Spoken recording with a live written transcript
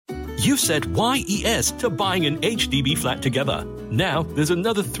You've said YES to buying an HDB flat together. Now, there's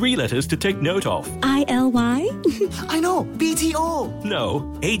another 3 letters to take note of. ILY? I know, BTO. No,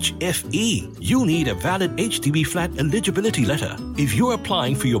 HFE. You'll need a valid HDB flat eligibility letter. If you're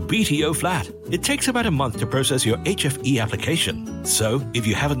applying for your BTO flat, it takes about a month to process your HFE application. So, if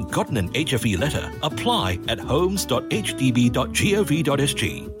you haven't gotten an HFE letter, apply at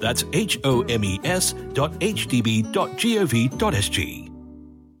homes.hdb.gov.sg. That's homes.hdb.gov.sg.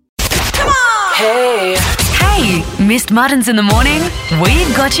 Hey, missed muttons in the morning?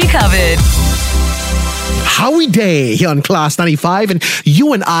 We've got you covered. Howie Day here on Class 95, and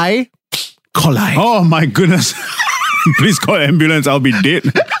you and I collide. Oh my goodness. Please call ambulance, I'll be dead.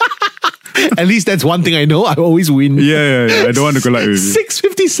 At least that's one thing I know. I always win. Yeah. I don't want to collide with you.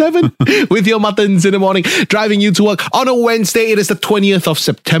 6:57 with your muttons in the morning, driving you to work on a Wednesday. It is the 20th of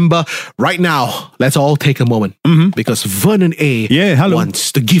September. Right now, let's all take a moment because Vernon A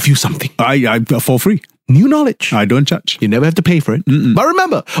wants to give you something. I for free. New knowledge. I don't charge. You never have to pay for it. But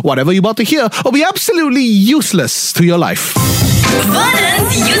remember, whatever you're about to hear will be absolutely useless to your life.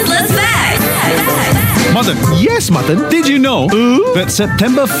 Vernon's Useless Fact. Mutton. Yes, Mutton. Did you know that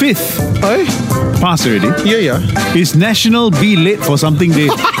September 5th, passed already, Yeah. is National Be Late for Something Day?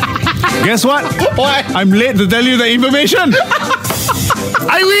 Guess what? What? I'm late to tell you the information.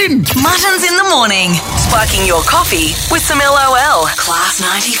 I win! Muttons in the morning. Sparking your coffee with some LOL. Class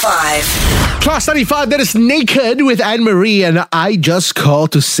 95. Class 95, that is Naked with Anne-Marie, and I just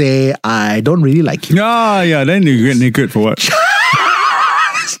called to say I don't really like you. Yeah, then you get naked for what?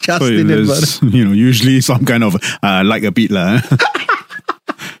 Justin and Vernon. Usually some kind of like a beat lah.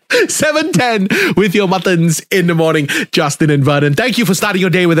 7:10 with your muttons in the morning, Justin and Vernon. Thank you for starting your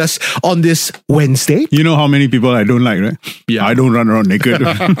day with us on this Wednesday. You know how many people I don't like, right? Yeah. I don't run around naked.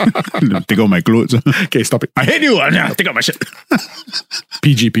 Take off my clothes. Okay, stop it. I hate you. Take off my shit.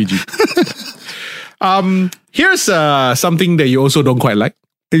 PG. Here's something that you also don't quite like.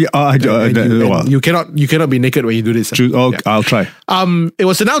 You cannot be naked when you do this. I'll try. It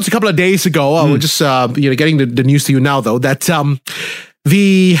was announced a couple of days ago. We're just getting the news to you now, though, that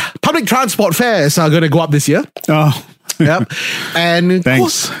the public transport fares are going to go up this year. Oh. Yep. And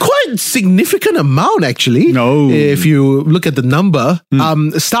Thanks. quite significant amount, actually. No. If you look at the number,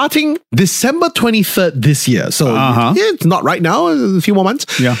 starting December 23rd this year. So it's not right now, a few more months.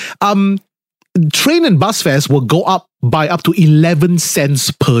 Yeah. Train and bus fares will go up by up to 11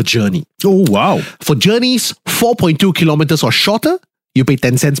 cents per journey. Oh, wow. For journeys 4.2 kilometers or shorter, you pay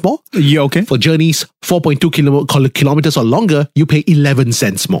 10 cents more. Yeah, okay. For journeys 4.2 kilometers or longer, you pay 11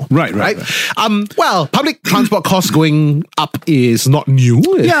 cents more. Right. Well, public transport costs going up is not new.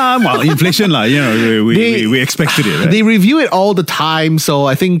 Yeah, well, inflation, we expected it. Right? They review it all the time, so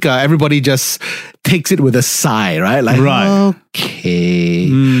I think everybody just takes it with a sigh, right? Like, okay.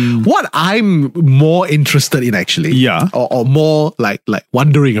 What I'm more interested in, actually, or more like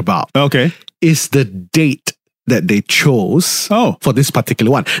wondering about, is the date that they chose for this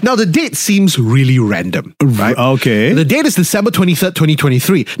particular one. Now, the date seems really random, right? Okay. The date is December 23rd,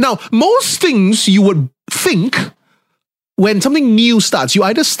 2023. Now, most things you would think when something new starts, you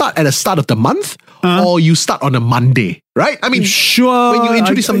either start at the start of the month or you start on a Monday, right? I mean, sure. When you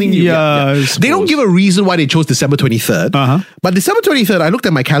introduce something new. They don't give a reason why they chose December 23rd. But December 23rd, I looked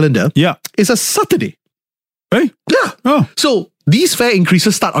at my calendar. Yeah. It's a Saturday. Hey? Yeah. Oh. So these fare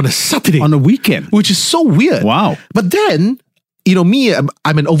increases start on a Saturday. On a weekend. Which is so weird. Wow. But then, me, I'm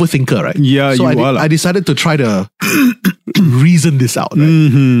an overthinker, right? Yeah, so I decided to try to reason this out, right?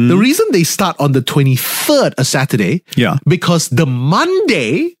 The reason they start on the 23rd, a Saturday, because the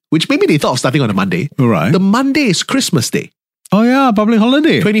Monday, which maybe they thought of starting on a Monday, right? The Monday is Christmas Day. Oh yeah, public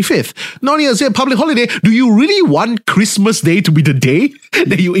holiday. 25th. Not only is it a public holiday, do you really want Christmas Day to be the day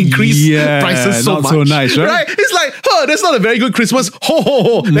that you increase prices so much? Not so nice, right? It's like, that's not a very good Christmas. Ho, ho,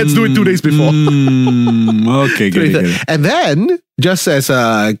 ho. Let's do it 2 days before. Okay, good. And then, just as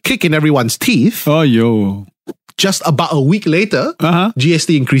a kick in everyone's teeth, just about a week later,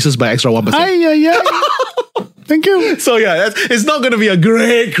 GST increases by extra 1%. Thank you. So it's not going to be a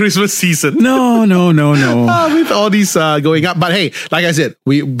great Christmas season. No. With all these going up. But hey, like I said,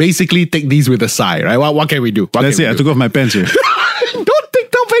 we basically take these with a sigh, right? What can we do? That's it. I took off my pants here. Don't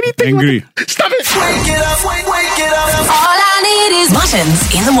take off anything. Angry. Stop it. Wake it up. All I need is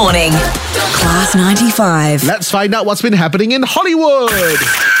muttons in the morning. Class 95. Let's find out what's been happening in Hollywood.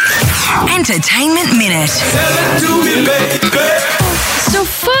 Entertainment Minute. So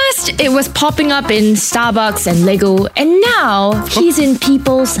first First, it was popping up in Starbucks and Lego, and now he's in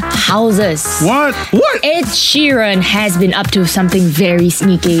people's houses. What? Ed Sheeran has been up to something very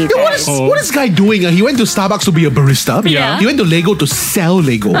sneaky. What is this guy doing? He went to Starbucks to be a barista. Yeah. He went to Lego to sell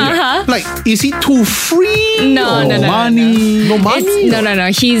Lego. Like, is he too free? No. Money? No money?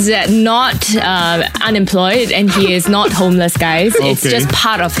 No. He's not unemployed, and he is not homeless, guys. It's just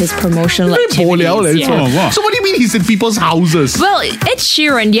part of his promotional activities. So what do you mean he's in people's houses? Well, Ed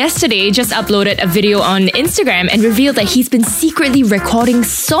Sheeran yesterday just uploaded a video on Instagram and revealed that he's been secretly recording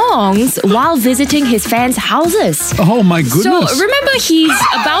songs while visiting his fans' houses. Oh my goodness. So remember, he's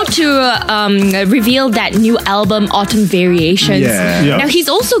about to reveal that new album, Autumn Variations. Yeah. Now, he's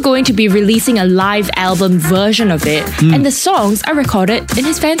also going to be releasing a live album version of it, and the songs are recorded in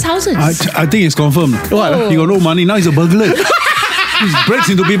his fans' houses. I think it's confirmed. What? He got no money, now he's a burglar. He breaks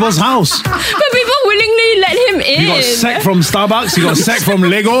into people's house. But people willingly let him in. He got sacked from Starbucks, he got sacked from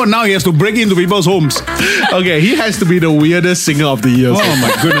Lego, now he has to break into people's homes. Okay, he has to be the weirdest singer of the year. Oh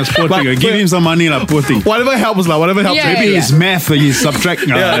my goodness, poor thing. Give him some money, poor thing. Whatever helps. Maybe his math, his subtract,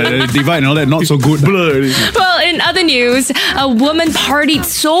 divide and all that, not so good. Well, in other news, a woman partied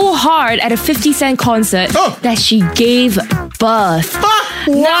so hard at a 50 Cent concert that she gave birth.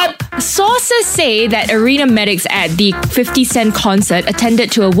 Now, sources say that arena medics at the 50 Cent concert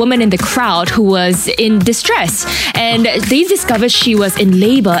attended to a woman in the crowd who was in distress, and they discovered she was in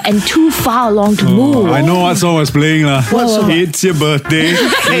labor and too far along to move. I know what song was playing. It's your birthday.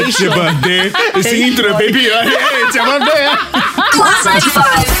 It's your birthday. You're singing to the baby, right? Hey, it's your birthday. Class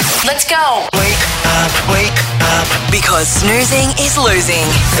 95. Let's go. Wake up. Because snoozing is losing.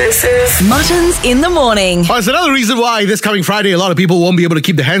 This is Muttons in the Morning. Well, it's another reason why this coming Friday a lot of people won't be able to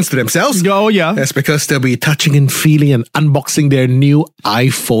keep their hands to themselves. Oh, yeah. That's because they'll be touching and feeling and unboxing their new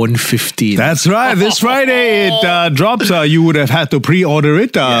iPhone 15. That's right. This Friday it drops. You would have had to pre-order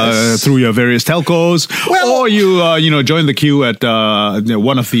it through your various telcos, or you join the queue at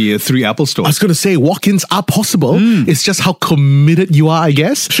one of the 3 Apple stores. I was going to say walk-ins are possible. It's just how committed you are, I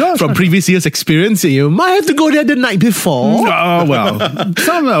guess. Sure. From previous years' experience, you might have to go there the night before.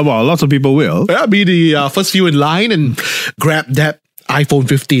 Lots of people will. Be the first few in line and grab that iPhone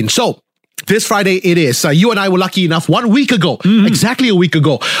 15. So, this Friday it is. You and I were lucky enough 1 week ago, exactly a week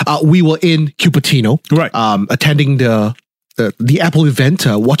ago, we were in Cupertino, right? Attending the Apple event,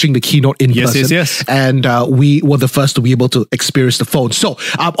 watching the keynote in person. Yes. And we were the first to be able to experience the phone. So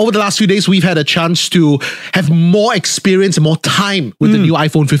over the last few days, we've had a chance to have more experience and more time with the new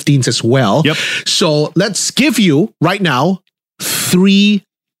iPhone 15s as well. Yep. So let's give you right now 3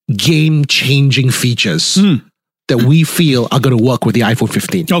 game-changing features that we feel are going to work with the iPhone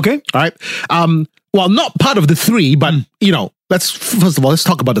 15. Okay. All right. Well, not part of the 3, but let's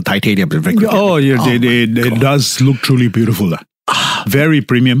talk about the titanium. It does look truly beautiful. Very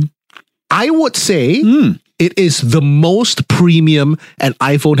premium. I would say it is the most premium an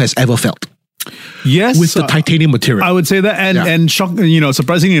iPhone has ever felt. Yes, with the titanium material. I would say that, and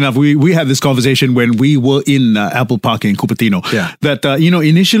surprisingly enough, we had this conversation when we were in Apple Park in Cupertino. Yeah. That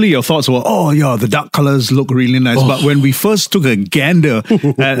initially your thoughts were, the dark colors look really nice, but when we first took a gander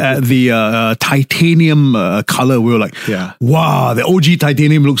at the titanium color, we were like, wow, the OG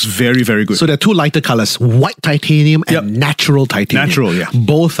titanium looks very, very good. So there are 2 lighter colors: white titanium and natural titanium. Natural, yeah.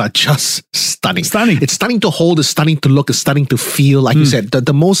 Both are just stunning. It's stunning to hold, it's stunning to look, it's stunning to feel. Like you said,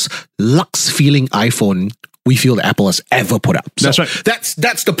 the most luxe feeling iPhone we feel that Apple has ever put up. So that's right.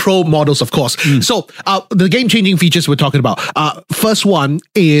 That's the Pro models, of course. So the game-changing features we're talking about. First one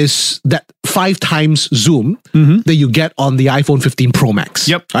is that 5 times zoom that you get on the iPhone 15 Pro Max.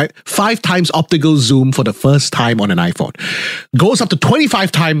 Yep. Right? 5 times optical zoom for the first time on an iPhone. Goes up to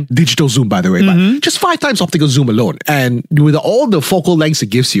 25 times digital zoom, by the way. But just 5 times optical zoom alone. And with all the focal lengths it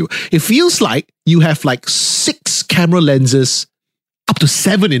gives you, it feels like you have like 6 camera lenses, up to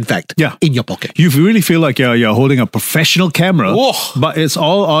 7, in fact, in your pocket. You really feel like you're holding a professional camera, but it's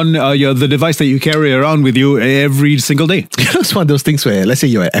all on the device that you carry around with you every single day. It's one of those things where, let's say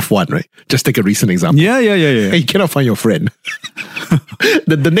you're at F1, right? Just take a recent example. Yeah. Hey, you cannot find your friend.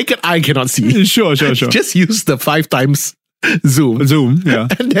 the naked eye cannot see. Sure. Just use the 5 times zoom, yeah,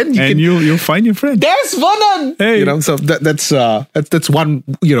 and then you'll find your friend. There's Vernon. Hey, so that's one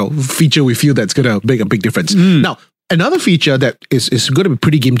feature we feel that's gonna make a big difference. Now, another feature that is going to be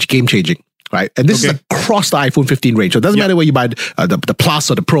pretty game changing, right? And this is across the iPhone 15 range. So it doesn't matter whether you buy the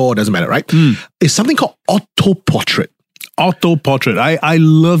Plus or the Pro, it doesn't matter, right? It's something called auto portrait. auto portrait. I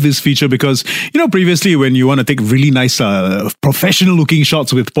love this feature because, previously when you want to take really nice professional looking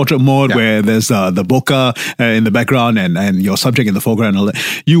shots with portrait mode where there's the bokeh in the background and your subject in the foreground and all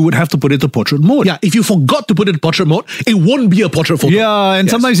that, you would have to put it to portrait mode. Yeah, if you forgot to put it in portrait mode, it won't be a portrait photo. Yeah, and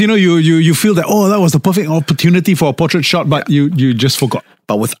sometimes, you feel that, that was the perfect opportunity for a portrait shot, but you just forgot.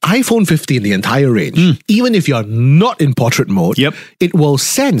 But with iPhone 15, the entire range, even if you're not in portrait mode, it will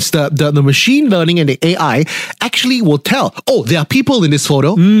sense the machine learning and the AI actually will tell, there are people in this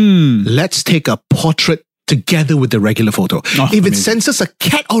photo. Let's take a portrait together with the regular photo. If it senses a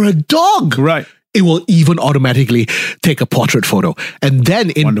cat or a dog, it will even automatically take a portrait photo. And then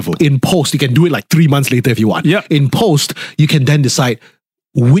in post, you can do it like 3 months later if you want. In post, you can then decide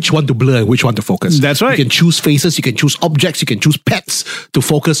which one to blur and which one to focus. That's right. You can choose faces, you can choose objects, you can choose pets to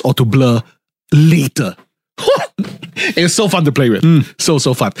focus or to blur later. It's so fun to play with. So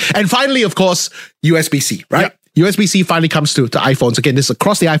fun. And finally, of course, USB-C, right? USB-C finally comes to iPhones. Again, this is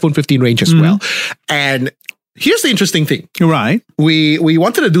across the iPhone 15 range as well. And here's the interesting thing. Right. We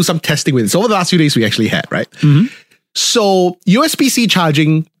wanted to do some testing with it. So over the last few days, we actually had, right? So USB-C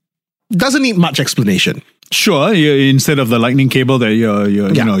charging doesn't need much explanation. Sure, instead of the lightning cable that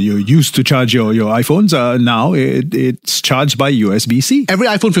you used to charge your iPhones, now it's charged by USB-C. Every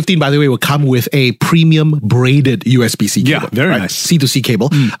iPhone 15, by the way, will come with a premium braided USB-C cable. Yeah, very nice. C2C cable.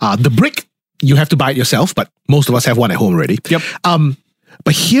 The brick, you have to buy it yourself, but most of us have one at home already. Yep.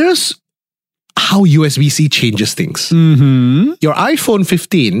 But here's how USB-C changes things. Your iPhone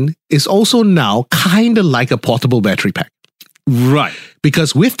 15 is also now kind of like a portable battery pack. Right.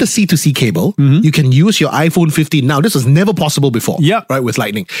 Because with the C2C cable, you can use your iPhone 15. Now, this was never possible before. Right, with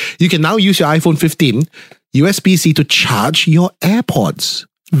Lightning. You can now use your iPhone 15 USB-C to charge your AirPods.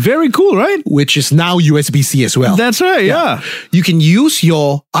 Very cool, right? Which is now USB-C as well. That's right, yeah. You can use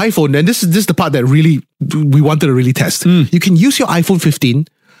your iPhone, and this is the part that really we wanted to really test. You can use your iPhone 15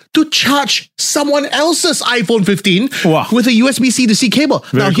 to charge someone else's iPhone 15 with a USB-C to C cable.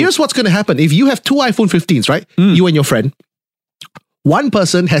 Now, here's what's going to happen. If you have two iPhone 15s, right? You and your friend, one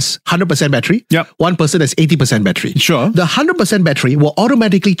person has 100% battery. One person has 80% battery. Sure. The 100% battery will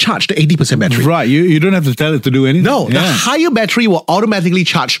automatically charge the 80% battery. Right. You don't have to tell it to do anything. No. The higher battery will automatically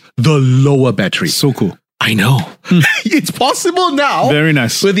charge the lower battery. So cool. I know. It's possible now. Very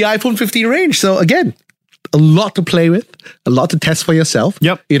nice. With the iPhone 15 range. So again, a lot to play with, a lot to test for yourself. We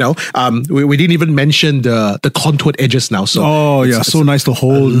didn't even mention the contoured edges now. So it's so nice to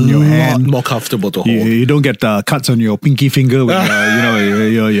hold in your hand. More comfortable to hold. You don't get cuts on your pinky finger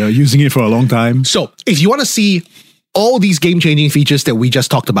when you're using it for a long time. So if you want to see all these game-changing features that we just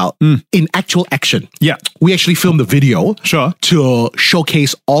talked about in actual action. We actually filmed a video to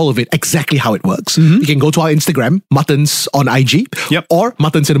showcase all of it, exactly how it works. You can go to our Instagram, Muttons on IG, or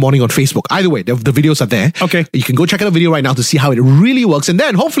Muttons in the Morning on Facebook. Either way, the videos are there. Okay. You can go check out the video right now to see how it really works. And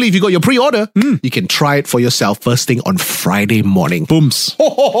then, hopefully, if you got your pre-order, you can try it for yourself first thing on Friday morning. Booms.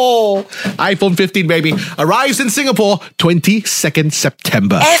 iPhone 15, baby. Arrives in Singapore, 22nd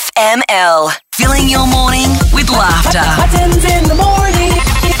September. FML. Filling your morning with laughter. Muttons in the morning.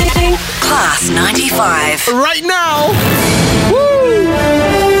 Class 95. Right now. Woo!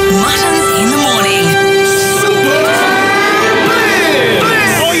 Muttons in the morning. Super Blitz!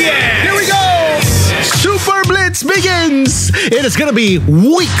 Oh yeah! Here we go! Super Blitz begins! It is going to be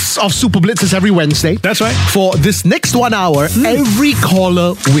weeks of Super Blitzes every Wednesday. That's right. For this next 1 hour, every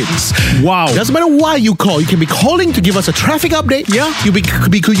caller wins. Wow. Doesn't matter why you call. You can be calling to give us a traffic update. You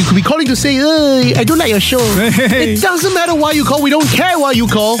could be calling to say, I don't like your show. It doesn't matter why you call. We don't care why you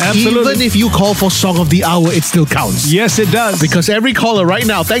call. Absolutely. Even if you call for Song of the Hour, it still counts. Yes, it does. Because every caller right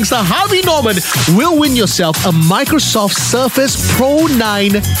now, thanks to Harvey Norman, will win yourself a Microsoft Surface Pro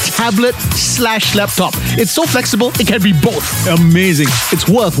 9 tablet/laptop. It's so flexible, it can be both. Amazing. It's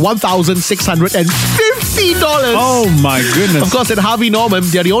worth $1,650. Oh my goodness. Of course, at Harvey Norman,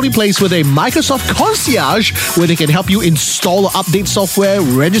 they're the only place with a Microsoft concierge where they can help you install or update software,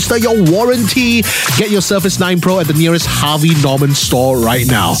 register your warranty, get your Surface 9 Pro at the nearest Harvey Norman store right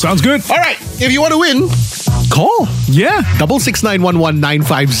now. Sounds good. All right. If you want to win, call. Yeah.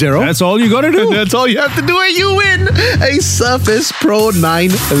 669-11950. That's all you got to do. That's all you have to do and you win a Surface Pro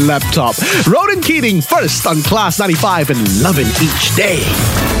 9 laptop. Ronan Keating first on Class 95 and loving each day.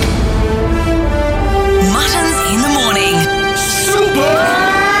 Muttons in the morning. Super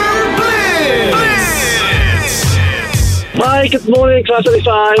Blitz! Hi, good morning, Class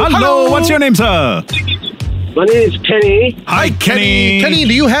 95. Hello. What's your name, sir? My name is Kenny. Hi, Kenny. Kenny,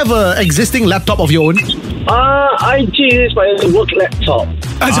 do you have an existing laptop of your own? I do, but it's a work laptop.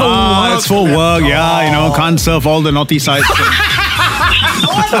 That's for work. Yeah, can't surf all the naughty sites.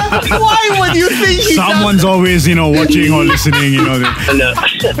 Why would you think someone's always, watching or listening,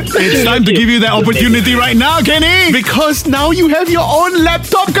 It's time to give you that opportunity right now, Kenny. Because now you have your own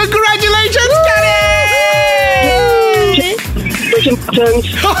laptop. Congratulations, Kenny!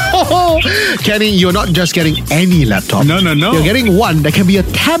 Kenny, you're not just getting any laptop. No. You're getting one that can be a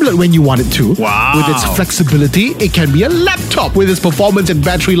tablet when you want it to. Wow. With its flexibility, it can be a laptop with its performance and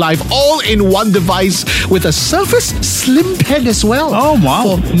battery life all in one device with a Surface Slim Pen as well. Oh, wow.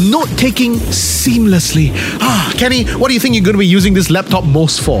 For note-taking seamlessly. Kenny, what do you think you're going to be using this laptop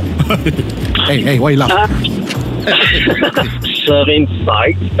most for? Hey, why are you laughing? Surfing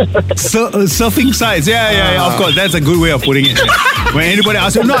sites. Surfing sites. Yeah. Of course, that's a good way of putting it. When anybody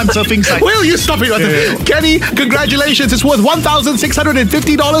asks you, no, I'm surfing sites. Will you stop it? Yeah. Kenny, congratulations. It's worth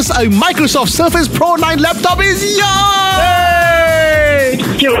 $1,650. A Microsoft Surface Pro 9 laptop is yours! Hey!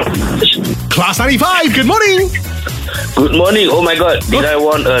 Class 95, good morning. Good morning. Oh my God. Did I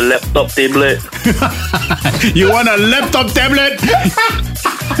want a laptop tablet? You want a laptop tablet?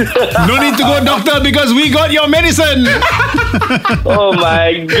 No need to go doctor because we got your medicine. Oh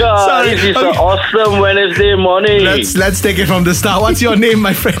my God. Sorry. This is an awesome Wednesday morning. Let's take it from the start. What's your name,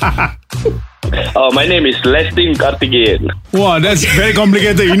 my friend? Oh, my name is Lestin Kartigeyan. Wow, that's very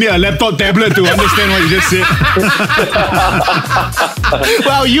complicated. You need a laptop tablet to understand what you just said.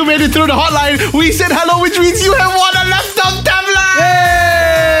 Well, you made it through the hotline. We said hello, which means you have won a laptop tablet. Yay!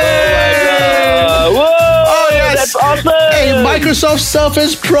 Whoa! Oh, yes. That's awesome. Hey, Microsoft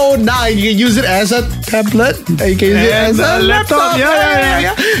Surface Pro 9. You can use it as a tablet. You can use it as a laptop.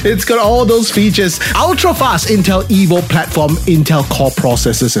 Yeah. It's got all those features. Ultra fast Intel Evo platform, Intel Core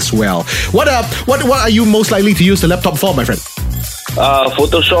processors as well. What are you most likely to use the laptop for, my friend?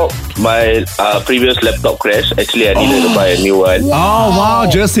 Photoshop. My previous laptop crashed. Actually, I needed to buy a new one. Oh, wow.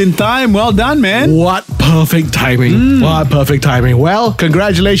 Just in time. Well done, man. What perfect timing. What perfect timing. Well,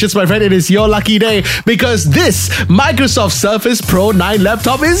 congratulations, my friend. It is your lucky day because this Microsoft Surface Pro 9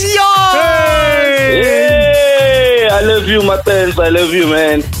 laptop is yours. Hey! I love you, Martins. I love you,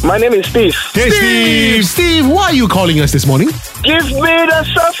 man. My name is Steve. Hey, Steve, why are you calling us this morning? Give me the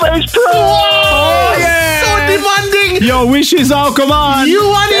Surface Pro. Oh, yeah. So demanding. Your wish is our command. You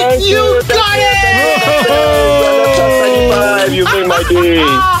want it. You got it. You make my day.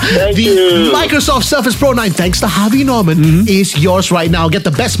 Thank you. Microsoft Surface Pro 9, thanks to Harvey Norman, is yours right now. Get the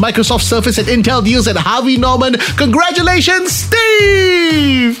best Microsoft Surface and Intel deals at Harvey Norman. Congratulations,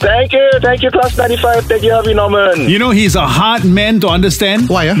 Steve. Thank you, Class 95. Thank you, Harvey Norman. You know, he's a hard man to understand.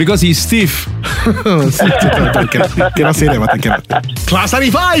 Why? Because he's stiff. Cannot say that, but I cannot. Class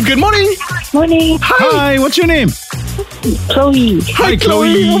 95, good morning. Morning. Hi, what's your name? Chloe. Hi,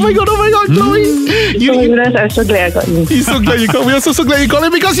 Chloe. Oh my God, Chloe. I'm so glad I got you. He's so glad you called. We are so glad you called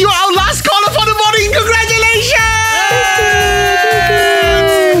in because you are our last caller for the morning. Congratulations!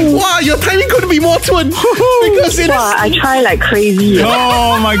 Wow, your timing couldn't be more twin. Because I try like crazy.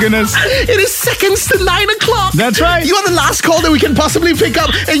 Oh my goodness. It is seconds to 9 o'clock. That's right. You are the last call that we can possibly pick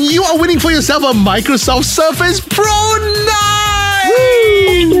up, and you are winning for yourself a Microsoft Surface Pro 9.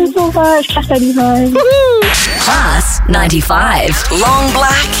 Thank you so much, Class 95. Class 95. Long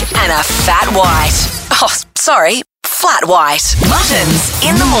black and a fat white. Oh, sorry, flat white. Muttons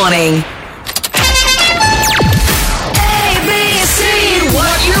in the morning. ABC,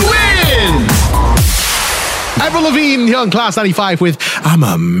 what you win? Avril Lavigne here on Class 95 with I'm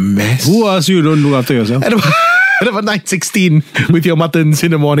a Mess. Who asked you don't look after yourself? At about 9:16 with your muttons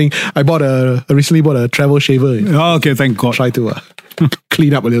in the morning. I recently bought a travel shaver. Oh, okay, thank God. Try to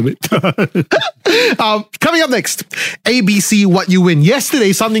clean up a little bit. Coming up next, ABC What You Win.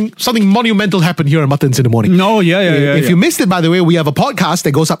 Yesterday, something monumental happened here on Muttons in the Morning. No, yeah. If you missed it, by the way, we have a podcast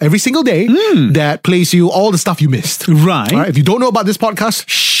that goes up every single day that plays you all the stuff you missed. Right. All right. If you don't know about this podcast,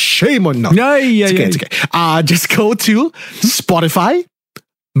 shame on you. Yeah. It's okay. Just go to Spotify,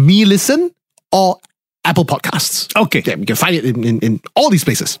 Me Listen, or Apple Podcasts. Okay. Yeah, you can find it in all these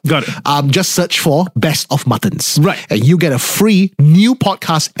places. Got it. Just search for Best of Muttons. Right. And you get a free new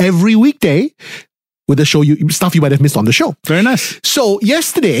podcast every weekday with the stuff you might have missed on the show. Very nice. So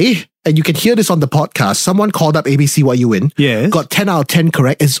yesterday, and you can hear this on the podcast, someone called up ABC What You Win. Yes. Got 10 out of 10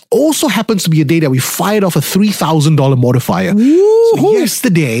 correct. It also happens to be a day that we fired off a $3,000 modifier. So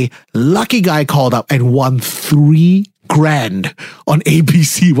yesterday, lucky guy called up and won $3,000 on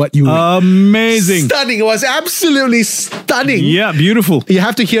ABC What You Win. Amazing. Stunning. It was absolutely stunning. Yeah, beautiful. You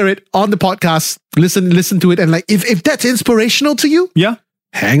have to hear it on the podcast. Listen to it. And if that's inspirational to you, yeah,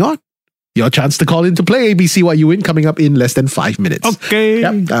 hang on. your chance to call in to play ABC What You Win coming up in less than 5 minutes. Okay.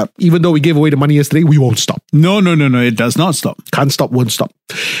 Yep. Even though we gave away the money yesterday, we won't stop. No. It does not stop. Can't stop, won't stop.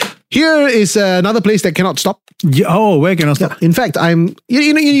 Here is another place that cannot stop. Yeah, where cannot stop? Yeah, in fact,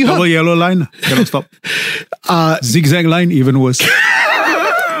 you Double yellow line, cannot stop. Zigzag line, even worse.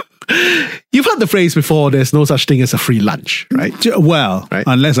 You've heard the phrase before, there's no such thing as a free lunch, right? Well, right?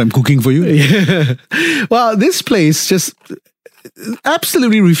 Unless I'm cooking for you. Yeah. Well, this place just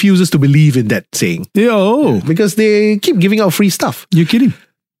absolutely refuses to believe in that saying. Because they keep giving out free stuff. You're kidding?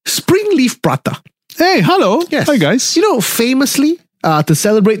 Spring leaf prata. Hey, hello. Yes. Hi, guys. Famously, to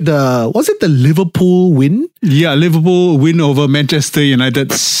celebrate the Liverpool win? Yeah, Liverpool win over Manchester United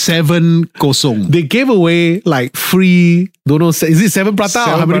 7-0. They gave away free, don't know, is it 7 prata or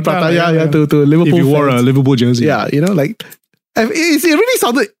how many prata? Yeah, to Liverpool if you fans. wore a Liverpool jersey. Yeah, it really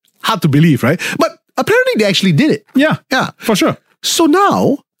sounded hard to believe, right? But apparently they actually did it. Yeah, for sure. So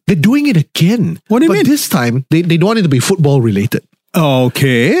now they're doing it again. What do you mean? But this time they don't want it to be football related.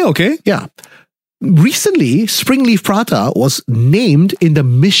 Okay. Yeah. Recently, Spring Leaf Prata was named in the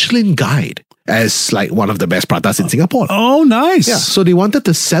Michelin Guide as one of the best pratas in Singapore. Oh, nice. Yeah. So they wanted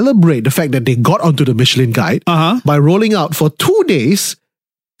to celebrate the fact that they got onto the Michelin Guide by rolling out for 2 days,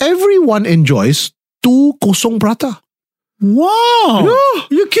 everyone enjoys 2 kosong prata. Wow. Yeah.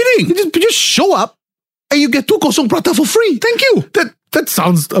 You're kidding. You just show up and you get 2 kosong prata for free. Thank you. That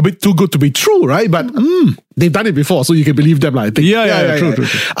sounds a bit too good to be true, right? But they've done it before, so you can believe them, I think. Yeah. True.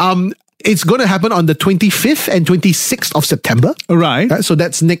 It's going to happen on the 25th and 26th of September. Right. So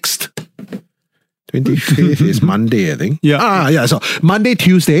that's next 25th is Monday, I think. Yeah. So Monday,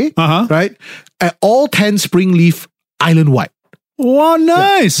 Tuesday, right? At all 10 Spring Leaf island-wide. Wow,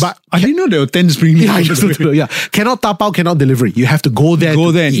 nice. Yeah, but I didn't know there were 10 Spring Leaf. Yeah. Cannot tapao, cannot delivery. You have to go there.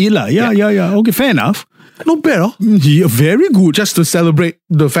 And eat. Yeah. Okay, fair enough. Not bad, huh? Yeah, very good. Just to celebrate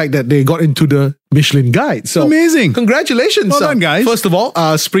the fact that they got into the Michelin Guide. So amazing. Congratulations. Well done, guys. First of all,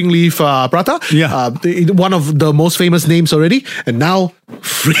 Spring Leaf Prata. Yeah. One of the most famous names already. And now,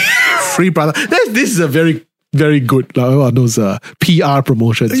 free Prata. This is a very, very good those PR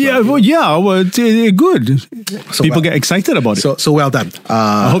promotions. Good. So People get excited about it. So well done.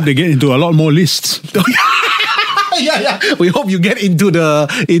 I hope they get into a lot more lists. Yeah. We hope you get into the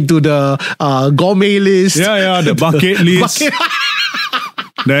gourmet list. Yeah, the bucket list.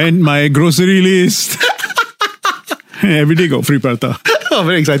 Then my grocery list. Every day got free prata. Oh,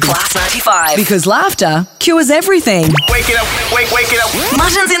 very exciting. Class 95. Because laughter cures everything. Wake it up. Wake it up.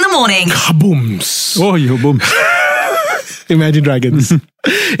 Muttons in the morning. Kabooms. Oh, you boom. Imagine Dragons.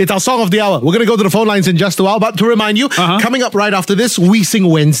 It's our song of the hour. We're going to go to the phone lines in just a while. But to remind you, coming up right after this, We Sing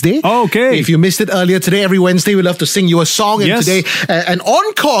Wednesday. Okay. If you missed it earlier today, every Wednesday, we love to sing you a song. And today, an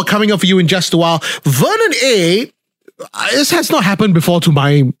encore coming up for you in just a while. Vernon A, this has not happened before to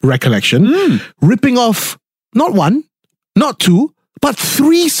my recollection, ripping off not 1, not 2, but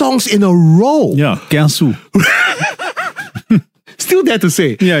 3 songs in a row. Yeah, Kiasu. Still dare to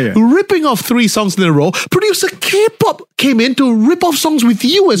say. Yeah. Ripping off 3 songs in a row. Producer K-pop came in to rip off songs with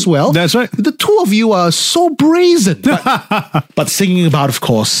you as well. That's right. The two of you are so brazen. But singing about, of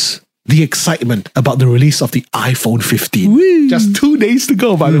course, the excitement about the release of the iPhone 15. Whee. Just 2 days to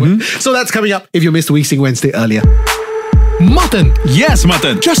go, by the way. So that's coming up if you missed We Sing Wednesday earlier. Mutton. Yes,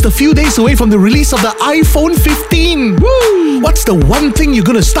 Mutton. Just a few days away from the release of the iPhone 15. Woo! What's the one thing you're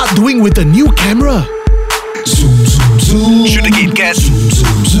going to start doing with the new camera? Zoom, zoom, zoom. Should the Kit Kat? Zoom,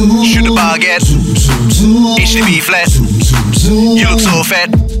 zoom, zoom. Should the baguette? Zoom, zoom, zoom. HDB flat? Zoom, zoom, zoom. You look so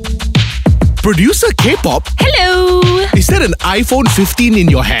fat. Producer K-pop? Hello. Is that an iPhone 15 in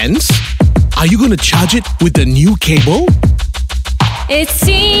your hands? Are you going to charge it with the new cable? It's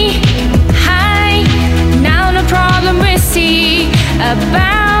C high. Now no problem with C.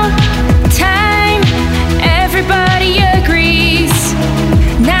 About time. Everybody agrees.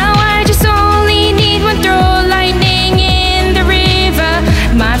 Now I just only need one throw lightning in the river.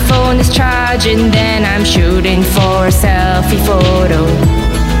 My phone is charging, then I'm shooting for a selfie photo.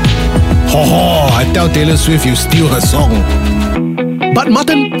 I tell Taylor Swift you steal her song. But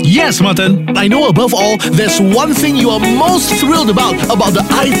Mutton, yes, Mutton, I know above all, there's one thing you are most thrilled about the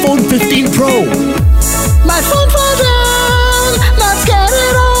iPhone 15 Pro. My phone falls down, let's get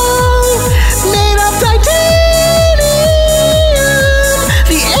it on. Made of titanium,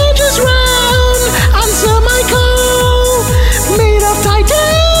 the edge is round. Answer my call, made of titanium.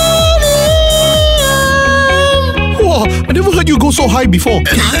 Whoa, I never heard you go so high before.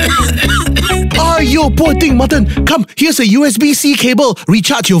 Yo, poor thing, Mutton. Come, here's a USB-C cable.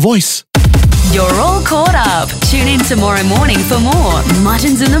 Recharge your voice. You're all caught up. Tune in tomorrow morning for more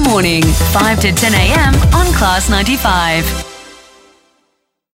Muttons in the Morning, 5 to 10 a.m. on Class 95.